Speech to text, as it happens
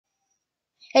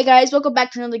Hey guys, welcome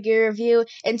back to another gear review,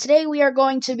 and today we are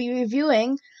going to be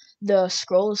reviewing the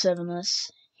Scroll of Sevenless.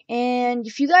 And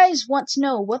if you guys want to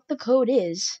know what the code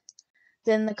is,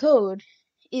 then the code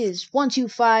is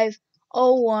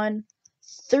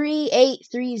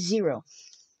 125013830.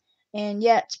 And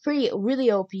yeah, it's really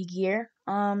OP gear.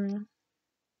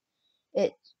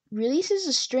 It releases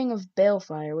a string of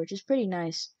balefire, which is pretty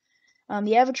nice.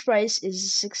 The average price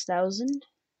is 6,000.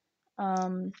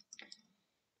 Um,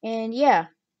 And yeah,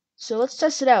 so let's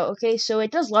test it out. Okay, so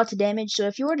it does lots of damage. So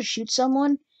if you were to shoot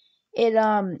someone, it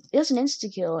does an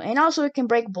insta kill, and also it can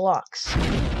break blocks.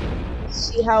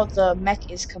 See how the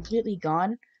mech is completely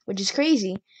gone, which is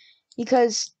crazy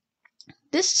because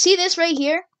this right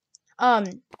here.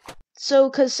 Um,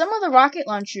 because some of the rocket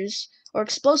launchers or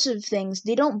explosive things,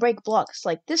 they don't break blocks.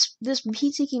 Like this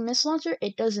heat-seeking missile launcher,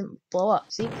 it doesn't blow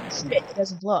up. See, shoot it, it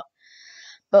doesn't blow up.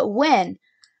 But when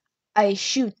I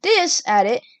shoot this at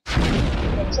it,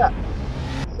 it blows up.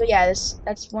 So yeah,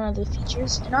 that's one of the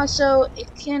features, and also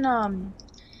it's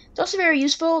also very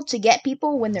useful to get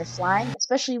people when they're flying,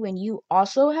 especially when you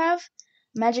also have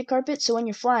magic carpet. So when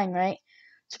you're flying, right?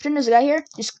 So pretend there's a guy here,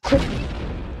 just quickly,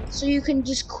 so you can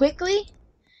just quickly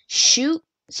shoot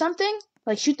something,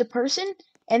 like shoot the person,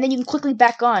 and then you can quickly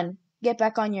get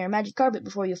back on your magic carpet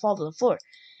before you fall to the floor,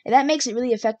 and that makes it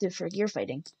really effective for gear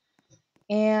fighting.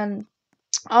 And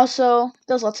also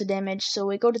does lots of damage. So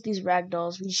we go to these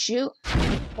ragdolls, we shoot,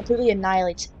 completely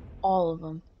annihilates all of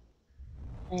them.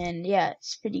 And yeah,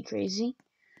 it's pretty crazy.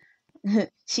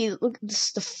 See, look,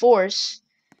 this, the force.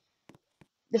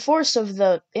 The force of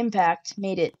the impact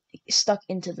made it stuck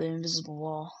into the invisible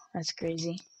wall. That's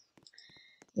crazy.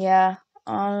 Yeah.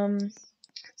 So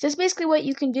that's basically what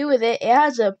you can do with it. It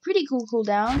has a pretty cool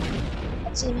cooldown.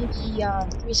 I'd say maybe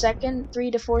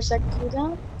 3 to 4 second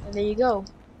cooldown. And there you go.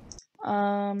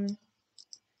 It's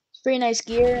pretty nice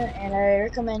gear, and I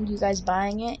recommend you guys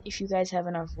buying it if you guys have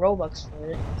enough Robux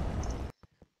for it.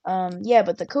 Yeah,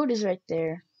 but the code is right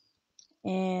there.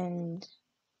 And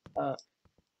uh,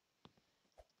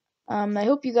 I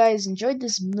hope you guys enjoyed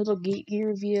this little gear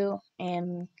review,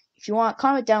 and if you want,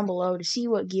 comment down below to see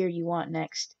what gear you want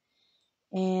next.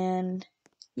 And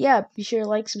yeah, be sure to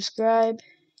like, subscribe,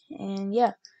 and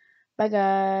yeah, bye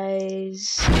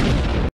guys.